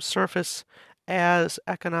problems surface as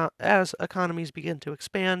economies begin to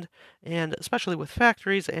expand, and especially with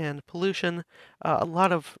factories and pollution, a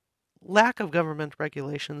lot of lack of government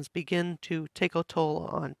regulations begin to take a toll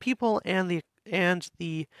on people and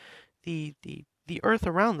the earth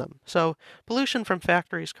around them. So pollution from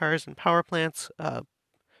factories, cars, and power plants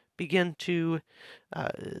begin to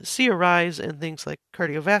see a rise in things like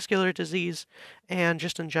cardiovascular disease and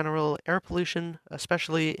just in general air pollution,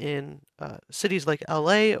 especially in cities like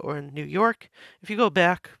LA or in New York. If you go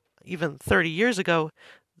back even 30 years ago,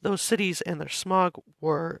 those cities and their smog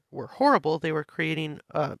were horrible. They were creating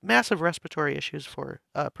massive respiratory issues for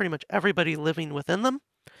pretty much everybody living within them.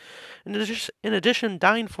 In addition,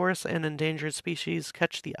 dying forests and endangered species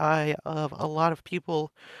catch the eye of a lot of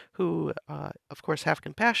people who, of course, have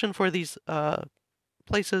compassion for these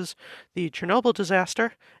places. The Chernobyl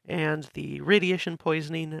disaster and the radiation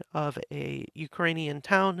poisoning of a Ukrainian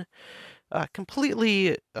town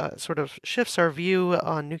completely sort of shifts our view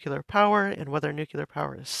on nuclear power and whether nuclear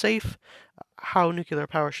power is safe, how nuclear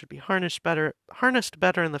power should be harnessed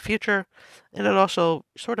better in the future, and it also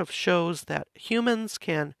sort of shows that humans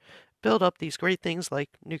can build up these great things like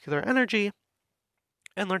nuclear energy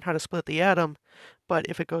and learn how to split the atom, but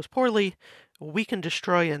if it goes poorly, we can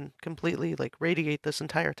destroy and completely like radiate this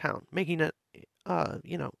entire town, making it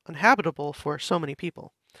uninhabitable for so many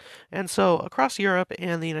people. And so, across Europe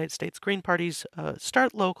and the United States, Green parties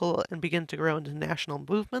start local and begin to grow into national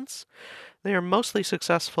movements. They are mostly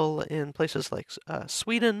successful in places like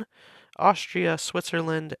Sweden, Austria,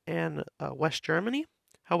 Switzerland, and West Germany.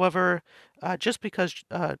 However, just because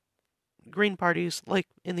Green parties, like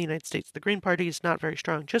in the United States, the Green Party is not very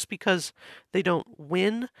strong. Just because they don't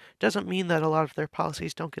win doesn't mean that a lot of their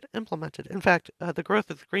policies don't get implemented. In fact, the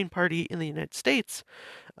growth of the Green Party in the United States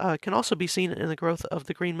can also be seen in the growth of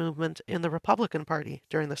the Green movement in the Republican Party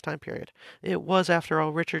during this time period. It was, after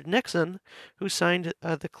all, Richard Nixon who signed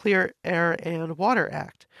the Clear Air and Water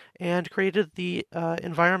Act and created the the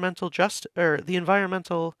Environmental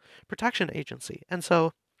Protection Agency. And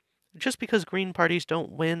so just because Green parties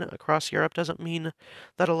don't win across Europe doesn't mean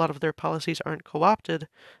that a lot of their policies aren't co-opted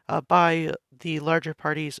by the larger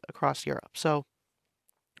parties across Europe. So,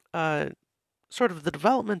 sort of the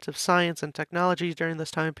development of science and technology during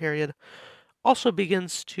this time period also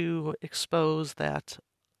begins to expose that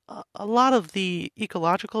a lot of the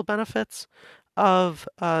ecological benefits of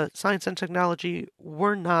science and technology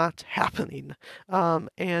were not happening,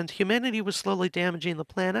 and humanity was slowly damaging the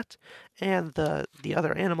planet and the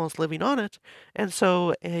other animals living on it. And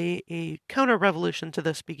so a counter revolution to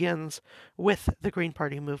this begins with the Green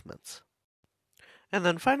Party movements. And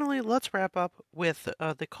then finally, let's wrap up with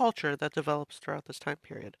the culture that develops throughout this time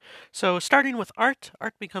period. So, starting with art,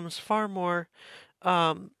 art becomes far more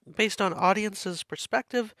based on audience's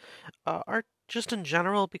perspective. Art, just in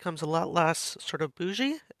general, becomes a lot less sort of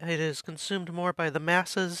bougie. It is consumed more by the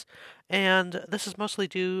masses, and this is mostly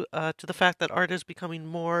due to the fact that art is becoming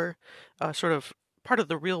more sort of part of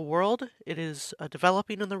the real world. It is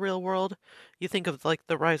developing in the real world. You think of like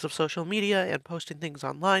the rise of social media and posting things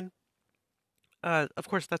online. Of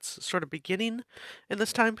course, that's sort of beginning in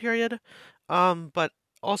this time period, but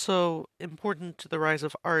also important to the rise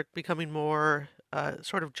of art becoming more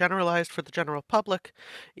sort of generalized for the general public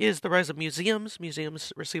is the rise of museums.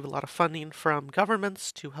 Museums receive a lot of funding from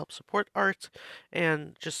governments to help support art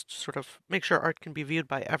and just sort of make sure art can be viewed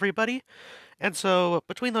by everybody. And so,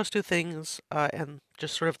 between those two things and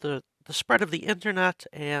just sort of the spread of the internet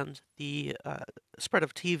and the spread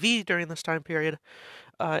of TV during this time period,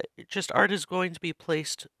 just art is going to be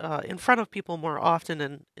placed in front of people more often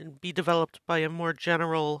and be developed by a more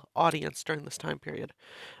general audience during this time period.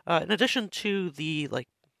 In addition to the like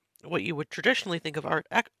what you would traditionally think of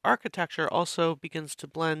architecture also begins to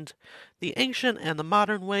blend the ancient and the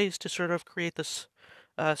modern ways to sort of create this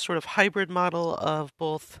sort of hybrid model of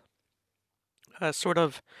both sort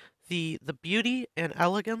of the beauty and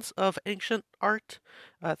elegance of ancient art.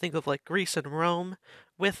 Think of like Greece and Rome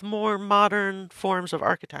with more modern forms of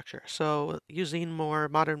architecture. So using more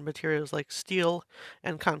modern materials like steel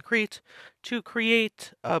and concrete to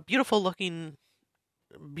create beautiful looking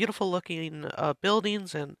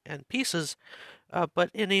buildings and pieces, but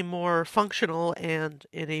in a more functional and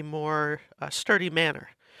in a more sturdy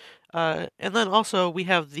manner. And then also we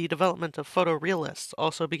have the development of photorealists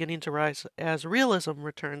also beginning to rise as realism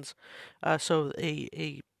returns. So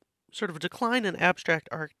a sort of decline in abstract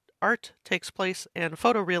art takes place, and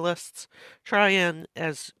photorealists try and,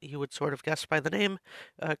 as you would sort of guess by the name,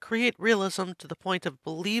 create realism to the point of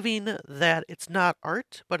believing that it's not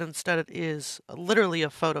art, but instead it is literally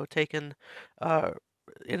a photo taken uh,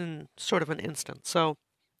 in sort of an instant. So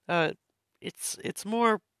uh, it's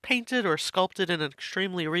more painted or sculpted in an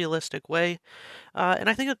extremely realistic way, and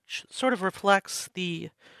I think it sort of reflects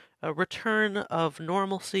the return of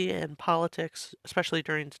normalcy in politics, especially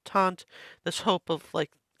during Detente. This hope of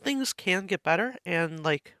like things can get better, and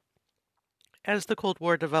like as the Cold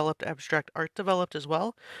War developed, abstract art developed as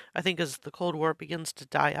well. I think as the Cold War begins to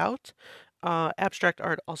die out, abstract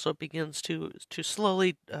art also begins to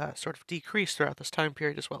slowly sort of decrease throughout this time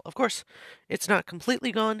period as well. Of course, it's not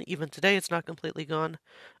completely gone. Even today, it's not completely gone.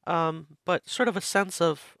 But sort of a sense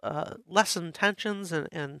of lessened tensions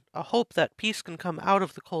and a hope that peace can come out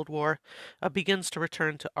of the Cold War begins to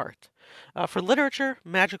return to art. For literature,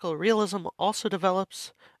 magical realism also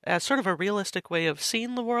develops as sort of a realistic way of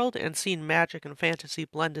seeing the world and seeing magic and fantasy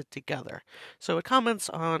blended together. So it comments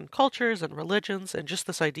on cultures and religions and just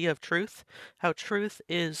this idea of truth, how truth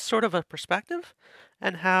is sort of a perspective,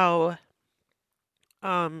 and how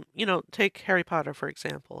take Harry Potter for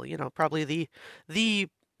example. Probably the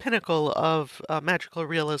pinnacle of magical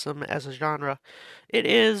realism as a genre. It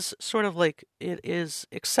is sort of like it is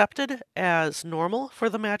accepted as normal for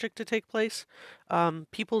the magic to take place.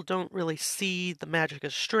 People don't really see the magic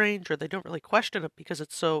as strange, or they don't really question it because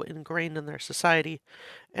it's so ingrained in their society.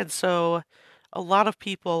 And so a lot of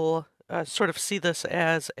people sort of see this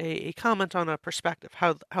as a comment on a perspective,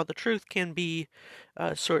 how the truth can be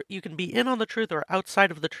you can be in on the truth or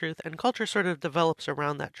outside of the truth, and culture sort of develops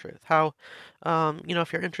around that truth. How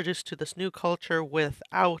if you're introduced to this new culture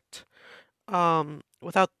without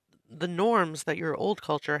the norms that your old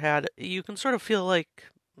culture had, you can sort of feel like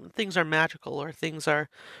things are magical or things are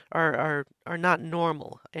not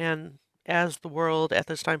normal. And as the world at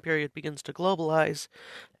this time period begins to globalize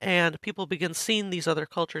and people begin seeing these other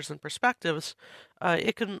cultures and perspectives,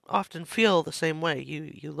 it can often feel the same way.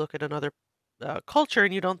 You look at another culture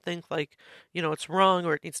and you don't think like it's wrong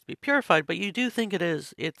or it needs to be purified, but you do think it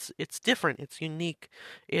is. It's different. It's unique.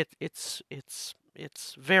 It's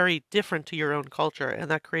very different to your own culture,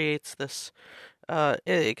 and that creates this.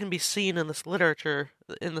 It can be seen in this literature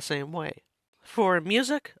in the same way. For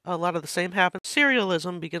music, a lot of the same happens.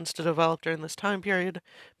 Serialism begins to develop during this time period.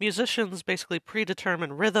 Musicians basically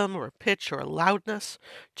predetermine rhythm or pitch or loudness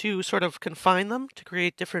to sort of confine them to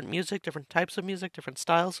create different music, different types of music, different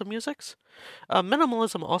styles of musics.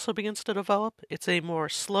 Minimalism also begins to develop. It's a more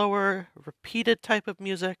slower, repeated type of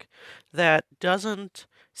music that doesn't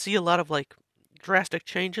see a lot of like drastic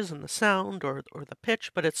changes in the sound or the pitch,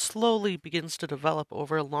 but it slowly begins to develop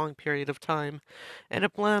over a long period of time, and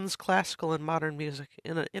it blends classical and modern music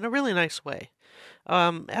in a really nice way.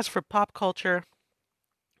 As for pop culture,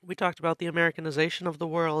 we talked about the Americanization of the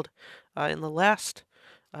world in the last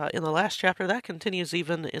chapter. That continues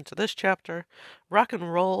even into this chapter. Rock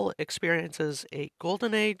and roll experiences a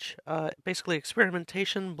golden age. Basically,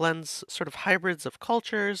 experimentation blends sort of hybrids of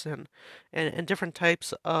cultures and different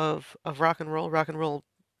types of rock and roll. Rock and roll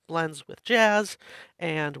blends with jazz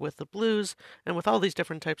and with the blues and with all these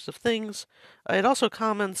different types of things. It also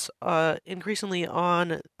comments increasingly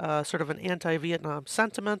on sort of an anti-Vietnam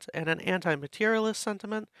sentiment and an anti-materialist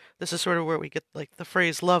sentiment. This is sort of where we get like the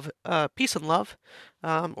phrase "love, peace and love,"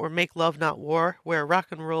 or "make love, not war," where rock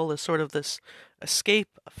and roll is sort of this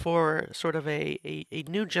escape for sort of a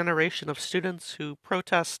new generation of students who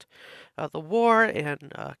protest the war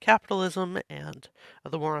and capitalism and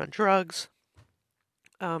the war on drugs,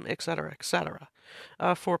 et cetera, et cetera.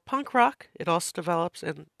 For punk rock, it also develops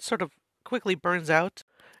and sort of quickly burns out.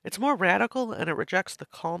 It's more radical and it rejects the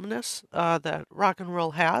calmness that rock and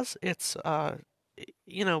roll has.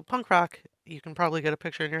 Punk rock, you can probably get a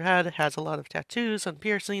picture in your head, has a lot of tattoos and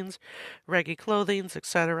piercings, reggae clothing,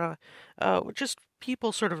 etc. Just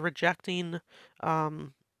people sort of rejecting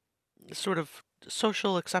um, sort of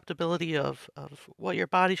social acceptability of what your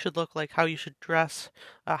body should look like, how you should dress,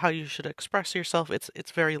 how you should express yourself.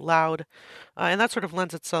 It's very loud, and that sort of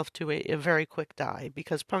lends itself to a very quick die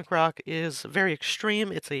because punk rock is very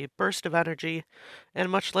extreme. It's a burst of energy, and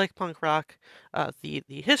much like punk rock, the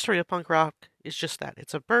history of punk rock is just that.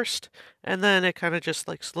 It's a burst, and then it kind of just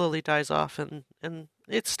like slowly dies off, and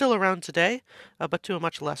it's still around today, but to a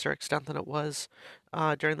much lesser extent than it was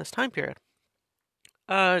during this time period.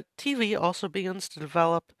 TV also begins to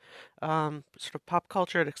develop sort of pop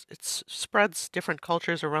culture. It spreads different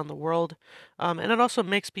cultures around the world, and it also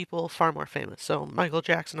makes people far more famous. So Michael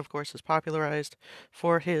Jackson, of course, is popularized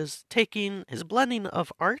for his blending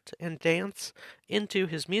of art and dance into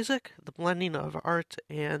his music. The blending of art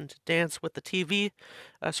and dance with the TV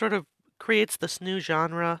sort of creates this new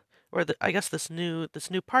genre, or I guess this new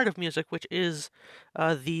part of music, which is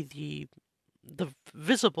the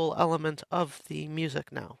visible element of the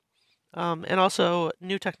music now. And also,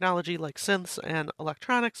 new technology like synths and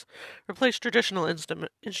electronics replace traditional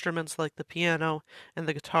instruments like the piano and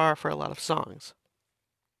the guitar for a lot of songs.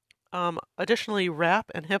 Additionally,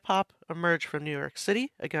 rap and hip hop emerge from New York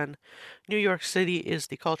City. Again, New York City is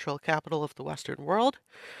the cultural capital of the Western world,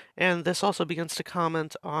 and this also begins to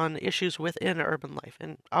comment on issues within urban life.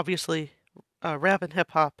 And obviously, rap and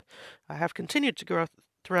hip hop have continued to grow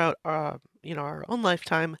throughout, our own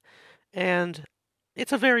lifetime, and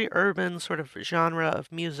it's a very urban sort of genre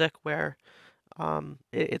of music where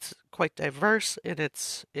it's quite diverse in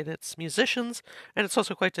its musicians, and it's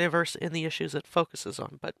also quite diverse in the issues it focuses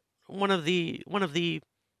on. But one of the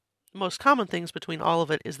most common things between all of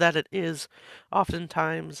it is that it is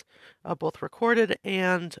oftentimes both recorded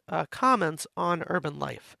and comments on urban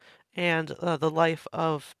life and the life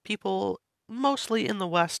of people mostly in the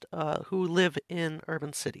West who live in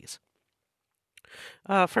urban cities.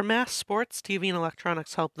 For mass sports, TV and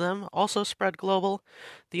electronics help them also spread global.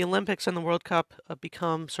 The Olympics and the World Cup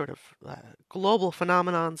become sort of global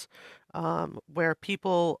phenomenons where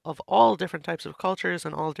people of all different types of cultures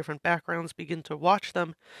and all different backgrounds begin to watch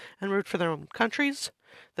them and root for their own countries.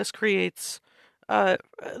 This creates uh,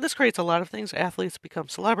 this creates a lot of things. Athletes become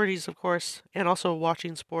celebrities, of course, and also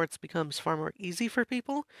watching sports becomes far more easy for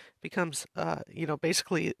people. Becomes,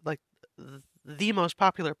 basically like the most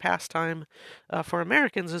popular pastime for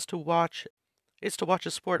Americans is to watch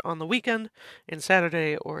a sport on the weekend, in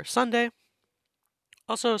Saturday or Sunday.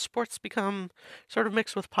 Also, sports become sort of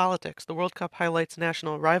mixed with politics. The World Cup highlights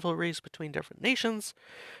national rivalries between different nations.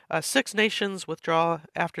 Six nations withdraw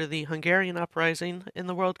after the Hungarian uprising in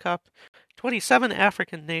the World Cup. 27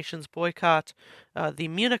 African nations boycott the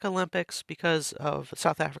Munich Olympics because of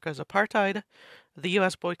South Africa's apartheid. The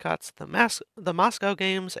U.S. boycotts the Moscow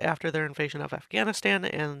Games after their invasion of Afghanistan,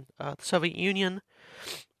 and the Soviet Union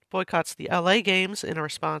boycotts the LA Games in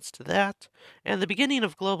response to that. And the beginning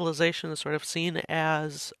of globalization is sort of seen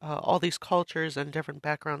as all these cultures and different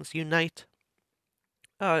backgrounds unite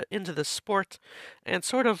into the sport, and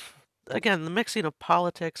sort of, again, the mixing of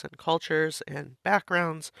politics and cultures and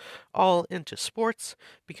backgrounds all into sports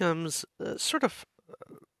becomes sort of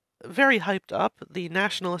very hyped up. The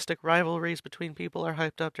nationalistic rivalries between people are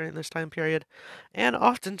hyped up during this time period, and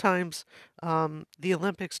oftentimes the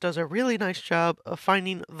Olympics does a really nice job of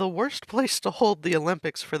finding the worst place to hold the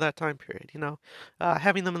Olympics for that time period.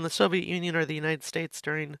 Having them in the Soviet Union or the United States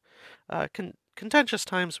during contentious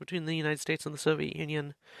times between the United States and the Soviet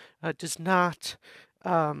Union does not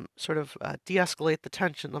sort of de-escalate the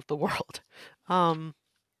tension of the world. Um,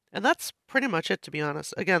 and that's pretty much it, to be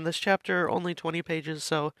honest. Again, this chapter only 20 pages,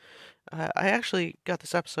 so I actually got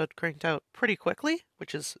this episode cranked out pretty quickly,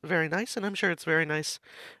 which is very nice, and I'm sure it's very nice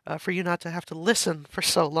for you not to have to listen for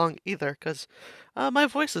so long either, because my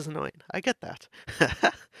voice is annoying. I get that.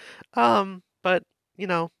 But, you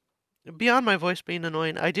know, beyond my voice being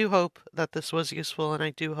annoying, I do hope that this was useful, and I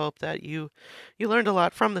do hope that you learned a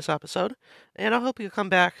lot from this episode. And I hope you come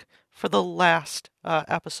back for the last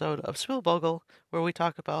episode of Spielvogel, where we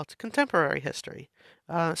talk about contemporary history,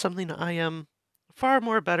 something I am far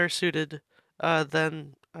more better suited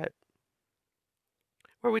than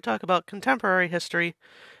where we talk about contemporary history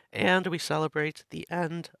and we celebrate the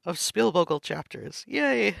end of Spielvogel chapters.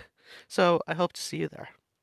 Yay! So I hope to see you there.